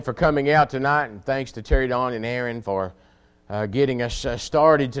For coming out tonight, and thanks to Terry Don and Aaron for getting us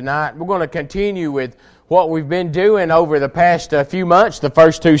started tonight. We're going to continue with what we've been doing over the past few months, the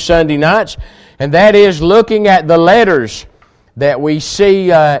first two Sunday nights, and that is looking at the letters that we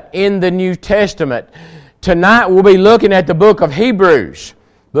see in the New Testament. Tonight we'll be looking at the book of Hebrews,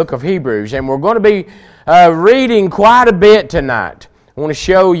 and we're going to be reading quite a bit tonight. I want to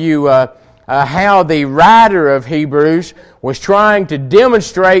show you how the writer of Hebrews was trying to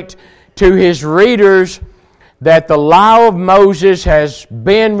demonstrate to his readers that the law of Moses has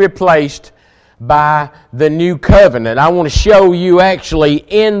been replaced by the new covenant. I want to show you actually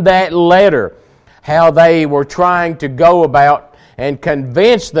in that letter how they were trying to go about and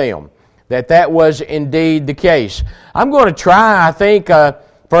convince them that that was indeed the case. I'm going to try, I think,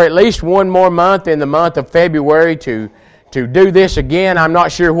 for at least one more month in the month of February to do this again. I'm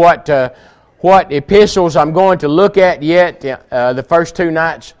not sure what epistles I'm going to look at yet the first two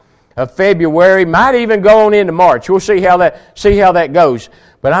nights of February. Might even go on into March. We'll see how that goes.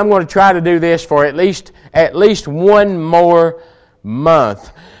 But I'm going to try to do this for at least one more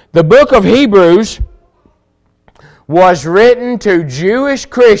month. The book of Hebrews was written to Jewish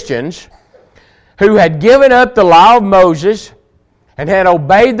Christians who had given up the law of Moses and had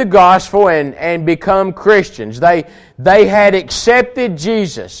obeyed the gospel and become Christians. They had accepted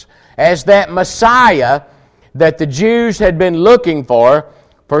Jesus as that Messiah that the Jews had been looking for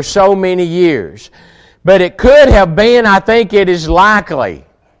so many years. But it could have been, I think it is likely,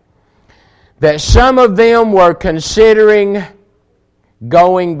 that some of them were considering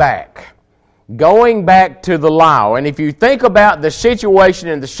going back to the law. And if you think about the situation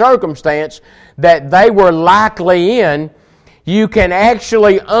and the circumstance that they were likely in, you can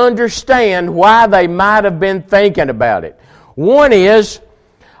actually understand why they might have been thinking about it. One is,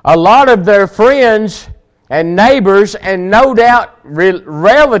 a lot of their friends and neighbors and no doubt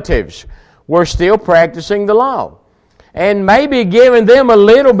relatives were still practicing the law and maybe giving them a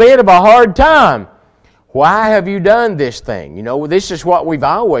little bit of a hard time. Why have you done this thing? You know, this is what we've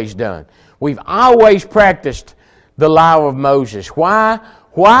always done. We've always practiced the law of Moses. Why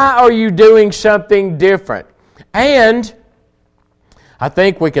are you doing something different? And I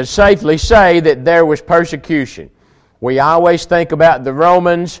think we can safely say that there was persecution. We always think about the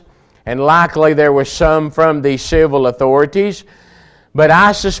Romans, and likely there was some from the civil authorities, but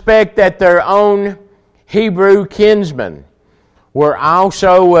I suspect that their own Hebrew kinsmen were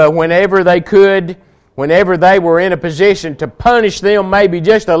also, whenever they were in a position to punish them maybe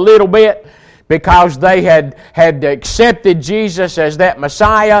just a little bit, because they had accepted Jesus as that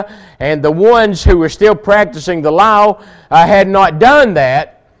Messiah, and the ones who were still practicing the law had not done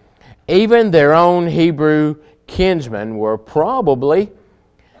that, even their own Hebrew kinsmen were probably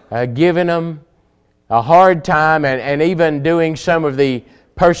giving them a hard time and even doing some of the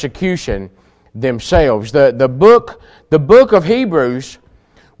persecution themselves. The book of Hebrews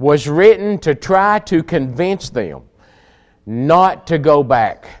was written to try to convince them not to go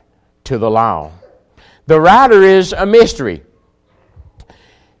back to the law. The writer is a mystery.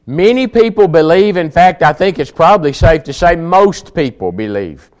 Many people believe, in fact, I think it's probably safe to say most people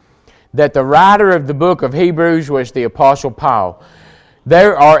believe, that the writer of the book of Hebrews was the Apostle Paul.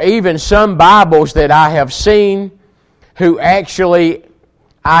 There are even some Bibles that I have seen who actually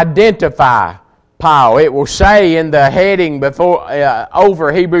identify Paul. It will say in the heading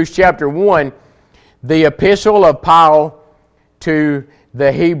over Hebrews chapter 1, the epistle of Paul to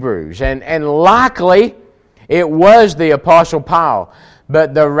the Hebrews. And likely it was the Apostle Paul,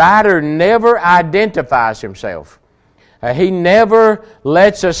 but the writer never identifies himself. He never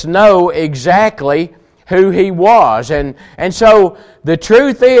lets us know exactly who he was. And so the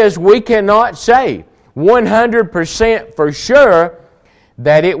truth is, we cannot say 100% for sure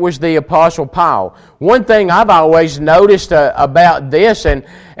that it was the Apostle Paul. One thing I've always noticed about this, and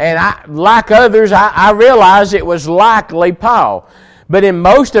I, like others, I realize it was likely Paul. But in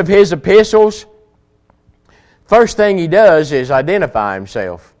most of his epistles, first thing he does is identify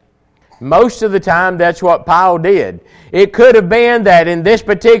himself. Most of the time, that's what Paul did. It could have been that in this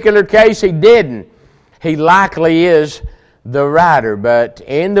particular case he didn't. He likely is the writer. But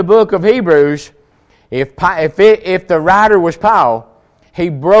in the book of Hebrews, if the writer was Paul, he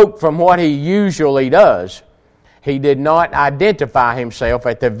broke from what he usually does. He did not identify himself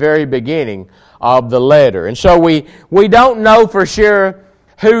at the very beginning of the letter. And so we don't know for sure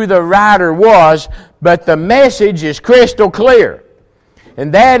who the writer was, but the message is crystal clear.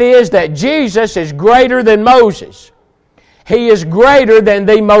 And that is that Jesus is greater than Moses. He is greater than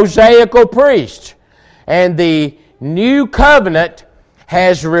the Mosaical priests. And the new covenant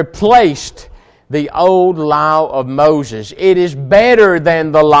has replaced the old law of Moses. It is better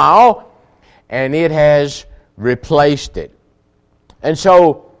than the law, and it has replaced it. And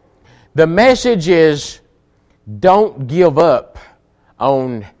so the message is, don't give up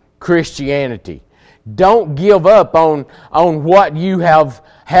on Christianity. Don't give up on what you have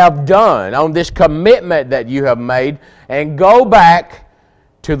done, on this commitment that you have made, and go back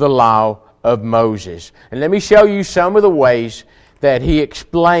to the law of Moses. And let me show you some of the ways that he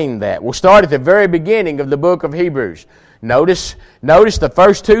explained that. We'll start at the very beginning of the book of Hebrews. Notice the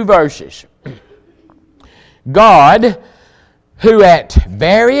first two verses. God, who at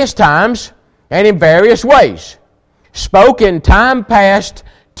various times and in various ways spoke in time past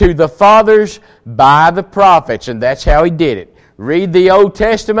to the fathers by the prophets. And that's how He did it. Read the Old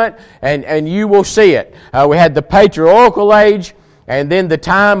Testament and you will see it. We had the patriarchal age, and then the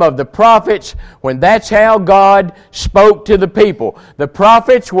time of the prophets, when that's how God spoke to the people. The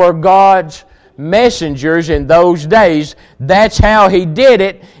prophets were God's messengers in those days. That's how He did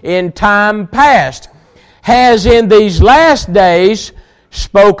it in time past. Has in these last days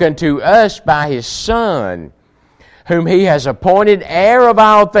spoken to us by His Son, whom He has appointed heir of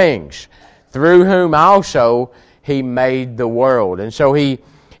all things, through whom also He made the world. And so He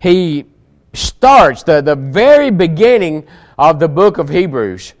starts the very beginning of the book of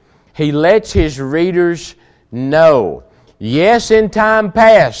Hebrews. He lets His readers know, yes, in time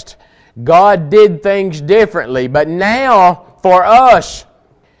past, God did things differently, but now, for us,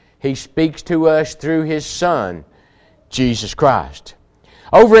 He speaks to us through His Son, Jesus Christ.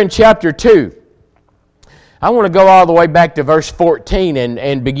 Over in chapter 2, I want to go all the way back to verse 14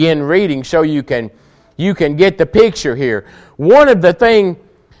 and begin reading so you can get the picture here. One of the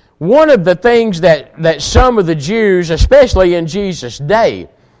things that some of the Jews, especially in Jesus' day,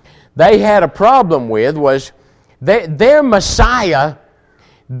 they had a problem with was their Messiah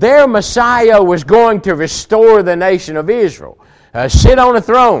was going to restore the nation of Israel, sit on a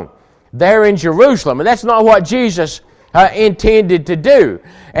throne there in Jerusalem. And that's not what Jesus intended to do.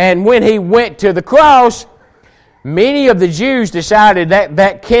 And when He went to the cross, many of the Jews decided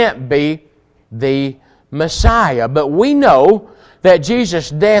that can't be the Messiah. But we know that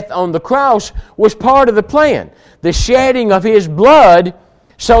Jesus' death on the cross was part of the plan. The shedding of His blood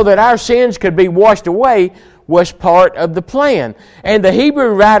so that our sins could be washed away was part of the plan. And the Hebrew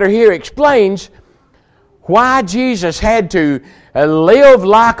writer here explains why Jesus had to live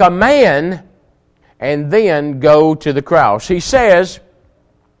like a man and then go to the cross. He says,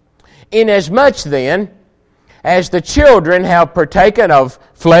 "Inasmuch then as the children have partaken of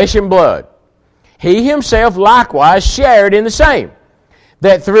flesh and blood, He Himself likewise shared in the same,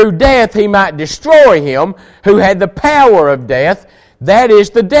 that through death He might destroy him who had the power of death, that is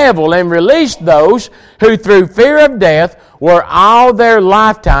the devil, and release those who through fear of death were all their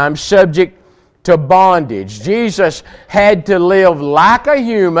lifetime subject to bondage." Jesus had to live like a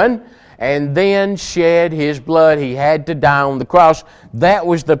human and then shed His blood. He had to die on the cross. That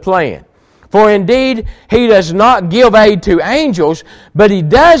was the plan. "For indeed He does not give aid to angels, but He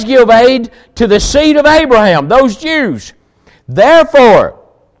does give aid to the seed of Abraham," those Jews. "Therefore,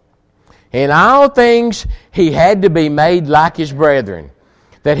 in all things He had to be made like His brethren,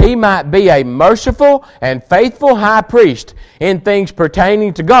 that He might be a merciful and faithful high priest in things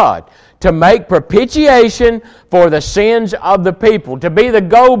pertaining to God, to make propitiation for the sins of the people," to be the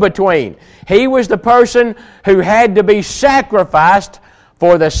go-between. He was the person who had to be sacrificed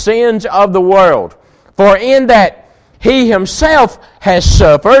for the sins of the world. "For in that He Himself has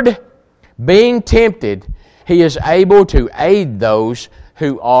suffered, being tempted, He is able to aid those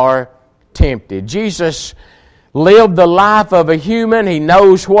who are tempted." Jesus lived the life of a human. He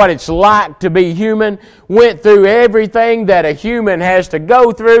knows what it's like to be human. Went through everything that a human has to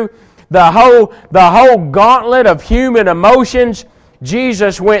go through. The whole gauntlet of human emotions.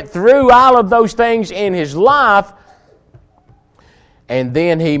 Jesus went through all of those things in His life. And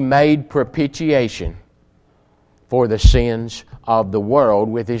then He made propitiation for the sins of the world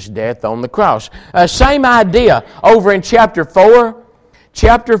with His death on the cross. Same idea over in chapter 4.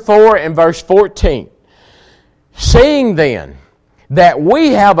 Chapter 4 and verse 14. "Seeing then that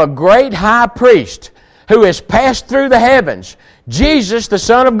we have a great high priest who has passed through the heavens, Jesus the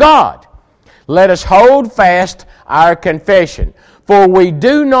Son of God, let us hold fast our confession. For we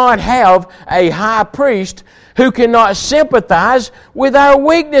do not have a high priest who cannot sympathize with our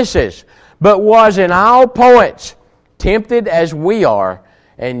weaknesses, but was in all points tempted as we are,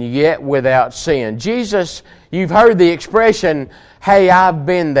 and yet without sin." Jesus, you've heard the expression, "Hey, I've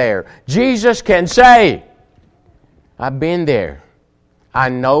been there." Jesus can say, "I've been there. I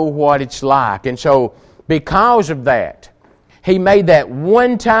know what it's like." And so, because of that, He made that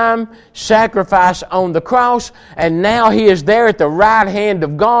one-time sacrifice on the cross, and now He is there at the right hand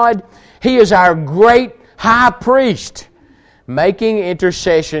of God. He is our great high priest, making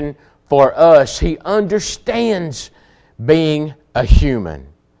intercession for us. He understands being a human.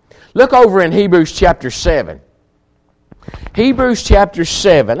 Look over in Hebrews chapter 7. Hebrews chapter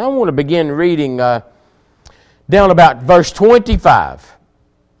 7. I want to begin reading down about verse 25.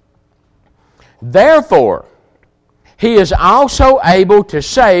 Therefore, He is also able to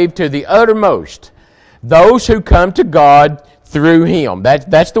save to the uttermost those who come to God through Him.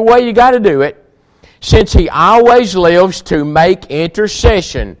 That's the way you got to do it, since He always lives to make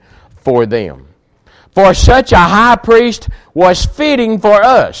intercession for them. For such a high priest was fitting for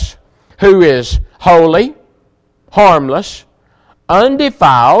us, who is holy, harmless,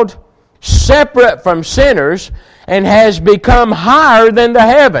 undefiled, separate from sinners, and has become higher than the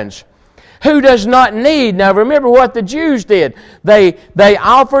heavens, who does not need. Now remember what the Jews did. They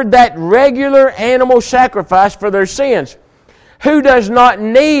offered that regular animal sacrifice for their sins. Who does not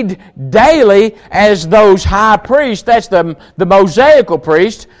need daily, as those high priests, that's the Mosaical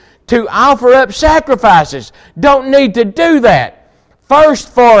priests, to offer up sacrifices. Don't need to do that. First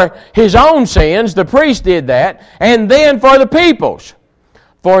for his own sins, the priest did that, and then for the people's.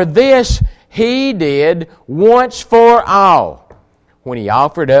 For this He did once for all, when He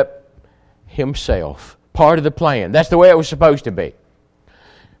offered up Himself. Part of the plan. That's the way it was supposed to be.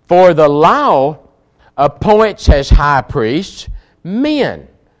 For the law appoints as high priests men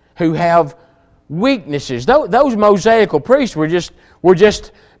who have weaknesses. Those Mosaical priests were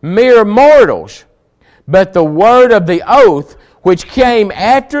just mere mortals. But the word of the oath, which came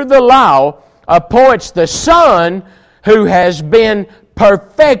after the law, appoints the Son who has been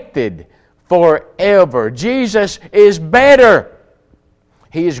perfected forever. Jesus is better.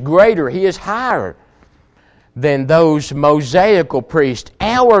 He is greater. He is higher than those Mosaical priests.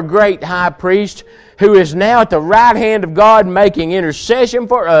 Our great high priest, who is now at the right hand of God making intercession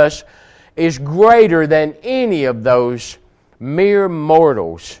for us, is greater than any of those mere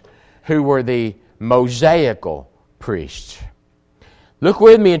mortals who were the Mosaical priests. Look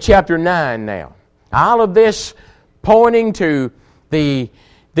with me in chapter 9 now. All of this pointing to the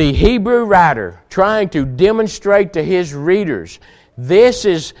Hebrew writer trying to demonstrate to his readers, this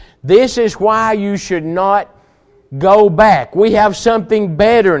is why you should not go back. We have something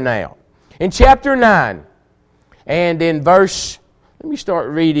better now. In chapter 9 and in verse, let me start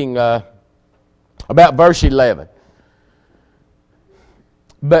reading about verse 11.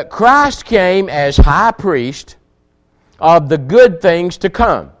 But Christ came as high priest of the good things to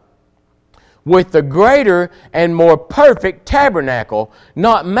come, with the greater and more perfect tabernacle,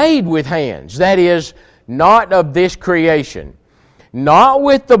 not made with hands, that is, not of this creation, not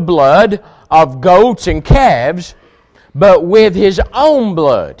with the blood of goats and calves, but with His own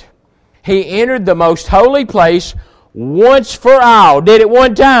blood. He entered the most holy place once for all. Did it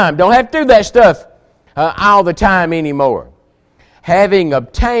one time. Don't have to do that stuff all the time anymore. Having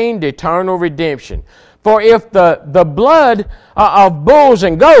obtained eternal redemption. For if the blood of bulls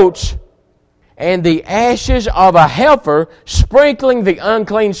and goats and the ashes of a heifer sprinkling the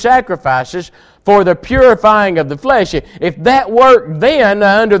unclean sacrifices for the purifying of the flesh, if that worked then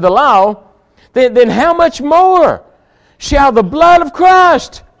under the law, then how much more shall the blood of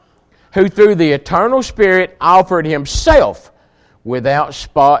Christ, who through the eternal Spirit offered Himself without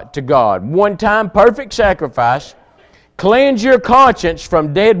spot to God, one time perfect sacrifice, cleanse your conscience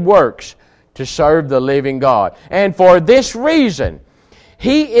from dead works to serve the living God. And for this reason,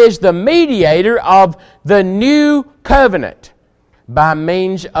 He is the mediator of the new covenant by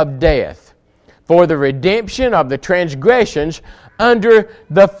means of death, for the redemption of the transgressions under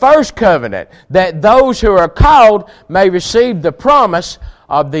the first covenant, that those who are called may receive the promise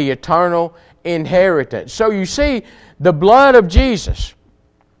of the eternal inheritance. So you see, the blood of Jesus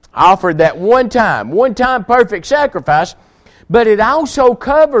offered that one time perfect sacrifice, but it also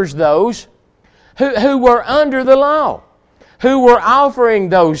covers those who were under the law, who were offering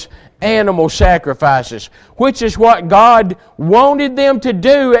those animal sacrifices, which is what God wanted them to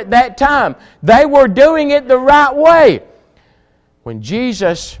do at that time. They were doing it the right way. When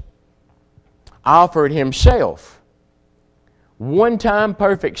Jesus offered Himself, one-time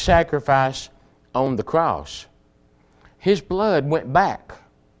perfect sacrifice on the cross, His blood went back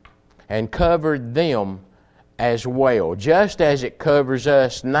and covered them as well, just as it covers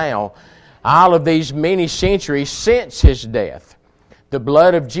us now, all of these many centuries since His death. The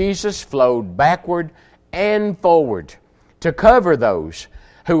blood of Jesus flowed backward and forward to cover those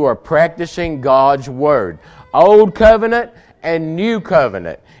who are practicing God's Word. Old covenant and new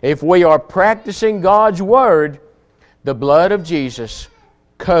covenant. If we are practicing God's Word, The blood of Jesus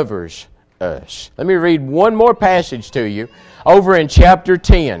covers us. Let me read one more passage to you over in chapter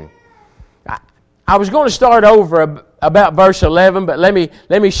 10. I was going to start over about verse 11, but let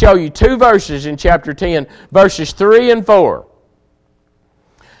me show you two verses in chapter 10, verses 3 and 4.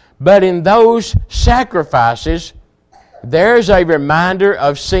 But in those sacrifices, there's a reminder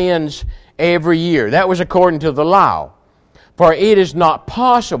of sins every year. That was according to the law. For it is not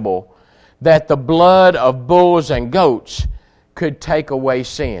possible that the blood of bulls and goats could take away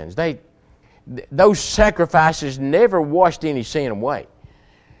sins. Those sacrifices never washed any sin away.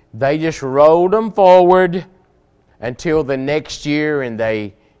 They just rolled them forward until the next year, and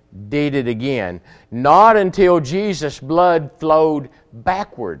they did it again. Not until Jesus' blood flowed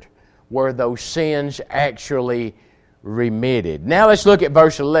backward were those sins actually remitted. Now let's look at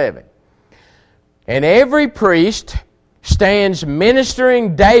verse 11. And every priest stands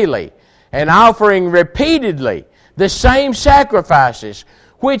ministering daily and offering repeatedly the same sacrifices,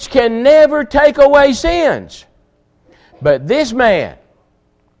 which can never take away sins. But this man,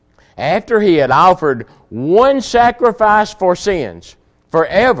 after he had offered one sacrifice for sins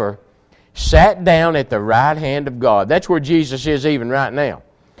forever, sat down at the right hand of God. That's where Jesus is even right now.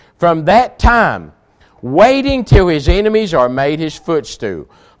 From that time, waiting till his enemies are made his footstool.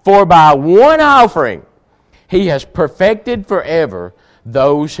 For by one offering he has perfected forever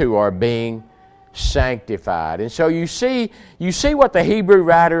those who are being sanctified. And so you see what the Hebrew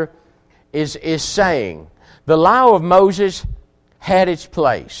writer is saying. The law of Moses had its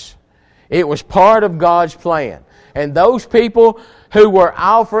place. It was part of God's plan. And those people who were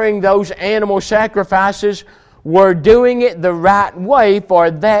offering those animal sacrifices were doing it the right way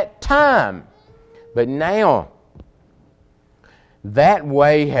for that time. But now, that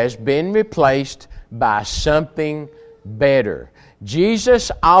way has been replaced by something better.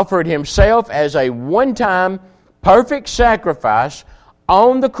 Jesus offered Himself as a one-time perfect sacrifice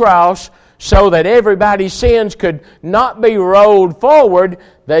on the cross so that everybody's sins could not be rolled forward,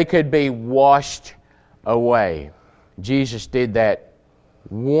 they could be washed away. Jesus did that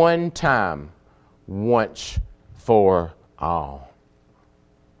one time, once for all.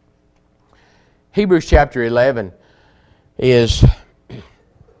 Hebrews chapter 11 is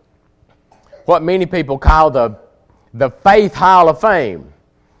what many people call the Faith Hall of Fame.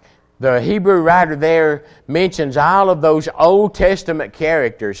 The Hebrew writer there mentions all of those Old Testament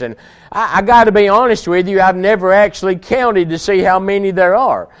characters. And I got to be honest with you, I've never actually counted to see how many there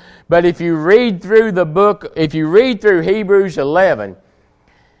are. But if you read through the book, if you read through Hebrews 11,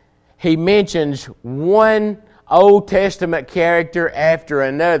 he mentions one Old Testament character after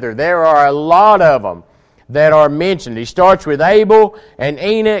another. There are a lot of them that are mentioned. He starts with Abel and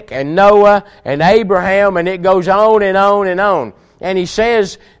Enoch and Noah and Abraham, and it goes on and on and on. And he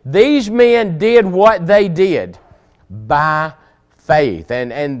says these men did what they did by faith.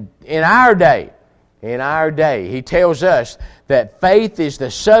 And in our day, he tells us that faith is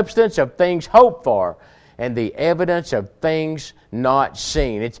the substance of things hoped for and the evidence of things not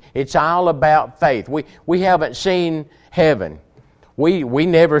seen. It's all about faith. We haven't seen heaven. We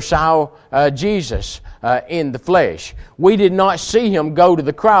never saw Jesus in the flesh. We did not see Him go to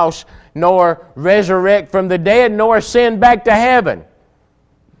the cross, nor resurrect from the dead, nor ascend back to heaven.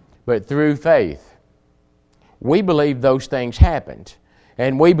 But through faith, we believe those things happened.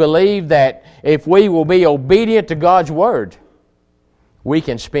 And we believe that if we will be obedient to God's Word, we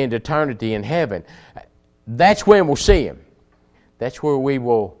can spend eternity in heaven. That's when we'll see Him. That's where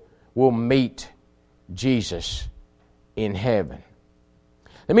we'll meet Jesus in heaven.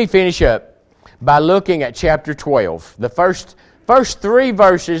 Let me finish up by looking at chapter 12, the first three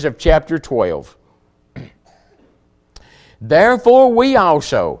verses of chapter 12. Therefore we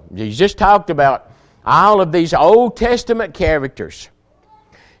also, he just talked about all of these Old Testament characters,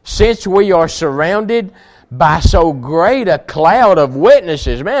 since we are surrounded by so great a cloud of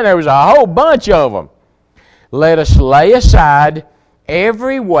witnesses, man, there was a whole bunch of them, let us lay aside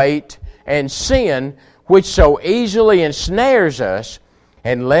every weight and sin which so easily ensnares us,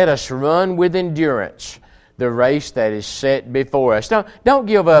 and let us run with endurance the race that is set before us. Don't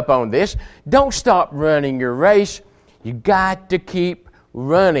give up on this. Don't stop running your race. You got to keep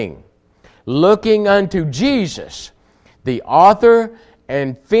running, looking unto Jesus, the author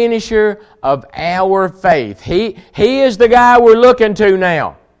and finisher of our faith. He is the guy we're looking to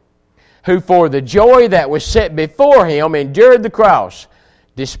now, who for the joy that was set before Him endured the cross,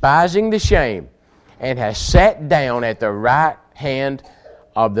 despising the shame, and has sat down at the right hand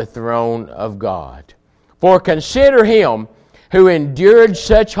of the throne of God. For consider Him who endured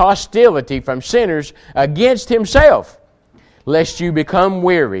such hostility from sinners against Himself, lest you become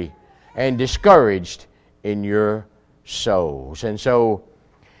weary and discouraged in your souls. And so,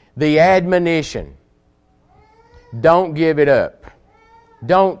 the admonition, don't give it up.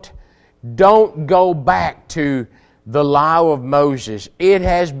 Don't go back to the law of Moses. It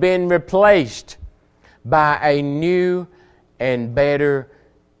has been replaced by a new and better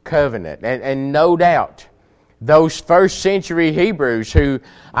covenant. And no doubt, those first century Hebrews who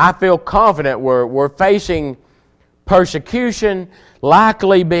I feel confident were facing persecution,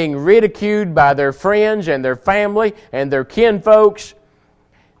 likely being ridiculed by their friends and their family and their kinfolks,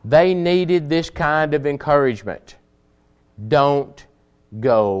 they needed this kind of encouragement. Don't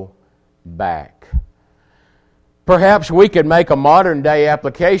go back. Perhaps we could make a modern day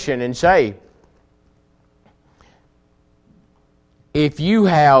application and say, if you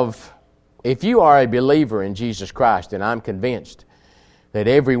are a believer in Jesus Christ, and I'm convinced that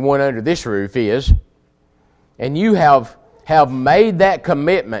everyone under this roof is, and you have made that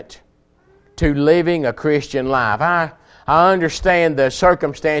commitment to living a Christian life, I understand the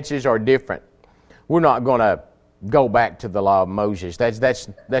circumstances are different. We're not going to go back to the law of Moses.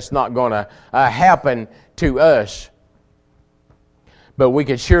 That's not going to happen to us. But we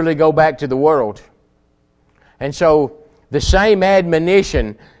could surely go back to the world. And so the same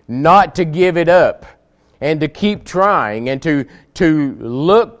admonition not to give it up and to keep trying and to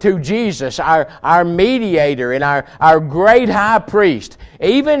look to Jesus, our mediator and our great high priest,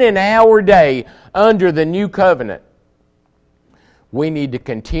 even in our day under the new covenant, we need to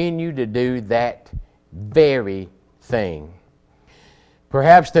continue to do that very thing.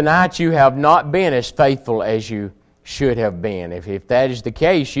 Perhaps tonight you have not been as faithful as you should have been. If that is the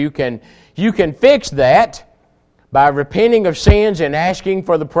case, you can fix that by repenting of sins and asking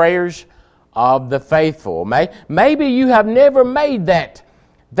for the prayers of the faithful. Maybe you have never made that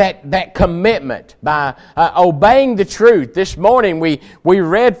commitment by obeying the truth. This morning we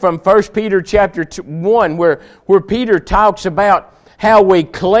read from 1 Peter chapter 1 where Peter talks about how we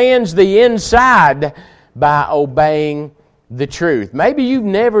cleanse the inside by obeying the truth. Maybe you've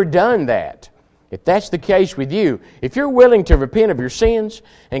never done that. If that's the case with you, if you're willing to repent of your sins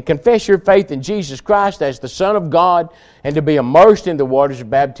and confess your faith in Jesus Christ as the Son of God and to be immersed in the waters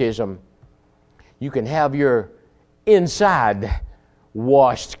of baptism, you can have your inside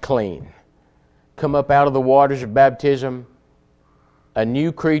washed clean. Come up out of the waters of baptism, a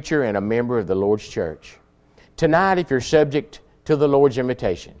new creature and a member of the Lord's church. Tonight, if you're subject to the Lord's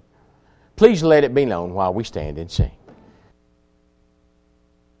invitation, please let it be known while we stand and sing.